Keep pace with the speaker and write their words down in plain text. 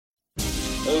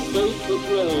a fate which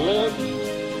will live in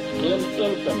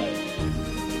infamy.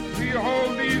 We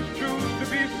hold these truths to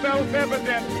be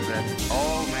self-evident. That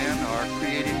all men are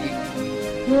created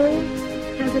equal. War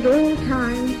has at all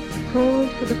times called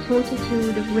for the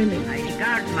fortitude of women. I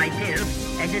regard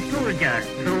myself as a soldier,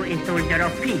 though a soldier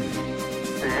of peace.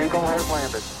 The Eagle has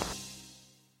landed.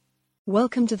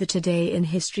 Welcome to the Today in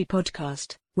History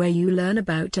podcast, where you learn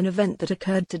about an event that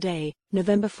occurred today,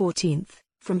 November 14th,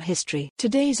 from history.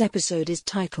 Today's episode is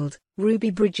titled, Ruby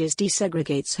Bridges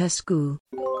Desegregates Her School.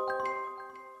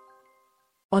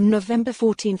 On November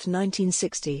 14,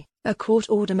 1960, a court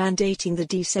order mandating the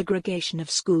desegregation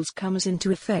of schools comes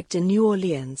into effect in New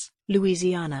Orleans,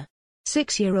 Louisiana.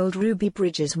 6-year-old Ruby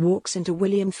Bridges walks into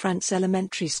William Frantz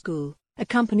Elementary School,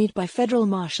 accompanied by federal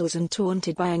marshals and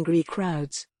taunted by angry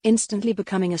crowds, instantly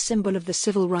becoming a symbol of the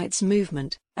civil rights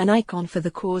movement, an icon for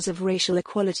the cause of racial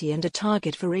equality and a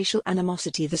target for racial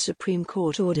animosity. The Supreme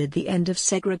Court ordered the end of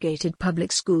segregated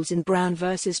public schools in Brown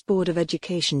v. Board of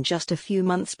Education just a few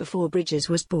months before Bridges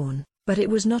was born, but it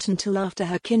was not until after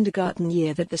her kindergarten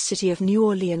year that the city of New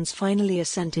Orleans finally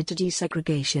assented to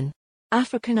desegregation.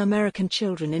 African American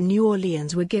children in New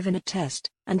Orleans were given a test,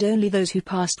 and only those who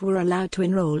passed were allowed to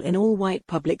enroll in all-white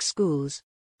public schools.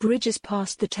 Bridges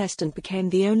passed the test and became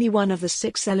the only one of the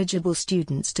 6 eligible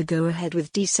students to go ahead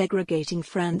with desegregating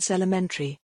Frantz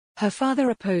Elementary. Her father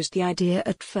opposed the idea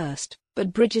at first,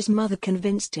 but Bridges' mother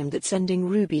convinced him that sending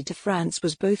Ruby to Frantz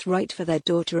was both right for their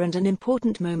daughter and an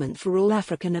important moment for all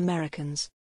African Americans.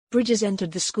 Bridges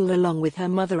entered the school along with her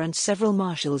mother and several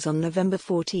marshals on November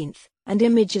 14, and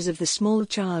images of the small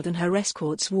child and her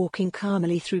escorts walking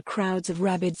calmly through crowds of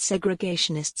rabid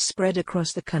segregationists spread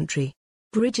across the country.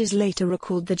 Bridges later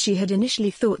recalled that she had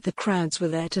initially thought the crowds were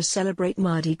there to celebrate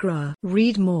Mardi Gras.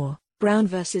 Read more, Brown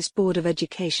v. Board of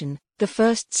Education, the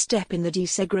first step in the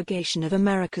desegregation of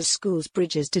America's schools.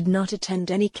 Bridges did not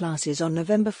attend any classes on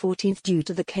November 14 due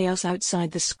to the chaos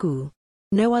outside the school.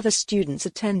 No other students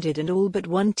attended and all but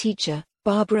one teacher,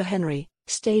 Barbara Henry,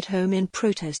 stayed home in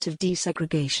protest of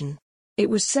desegregation. It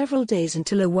was several days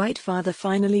until a white father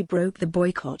finally broke the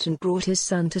boycott and brought his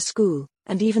son to school,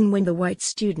 and even when the white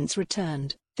students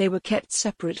returned, they were kept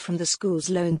separate from the school's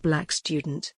lone black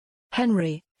student.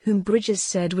 Henry, whom Bridges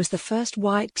said was the first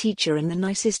white teacher and the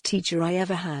nicest teacher I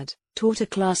ever had, taught a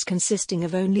class consisting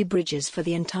of only Bridges for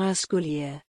the entire school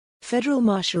year. Federal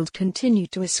marshals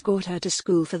continued to escort her to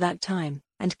school for that time,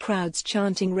 and crowds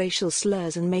chanting racial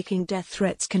slurs and making death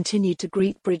threats continued to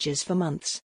greet Bridges for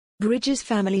months. Bridges'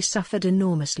 family suffered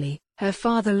enormously. Her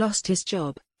father lost his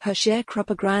job, her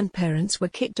sharecropper grandparents were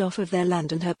kicked off of their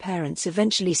land and her parents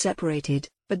eventually separated,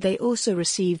 but they also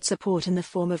received support in the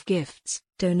form of gifts,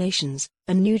 donations,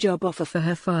 a new job offer for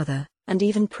her father, and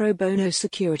even pro bono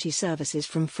security services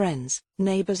from friends,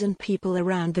 neighbors and people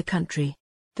around the country.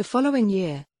 The following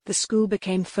year, the school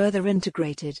became further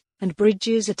integrated, and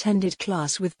Bridges attended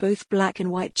class with both black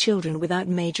and white children without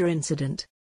major incident.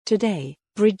 Today,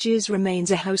 Bridges remains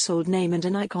a household name and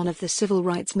an icon of the civil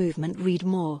rights movement. Read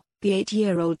more, the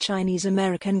 8-year-old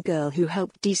Chinese-American girl who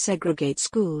helped desegregate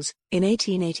schools, in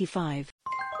 1885.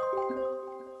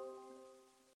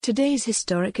 Today's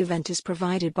historic event is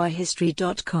provided by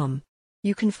History.com.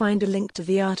 You can find a link to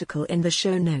the article in the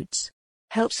show notes.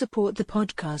 Help support the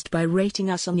podcast by rating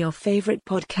us on your favorite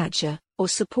podcatcher, or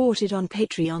support it on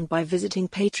Patreon by visiting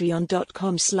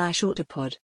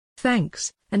patreon.com/autopod.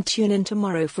 Thanks, and tune in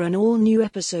tomorrow for an all-new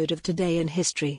episode of Today in History.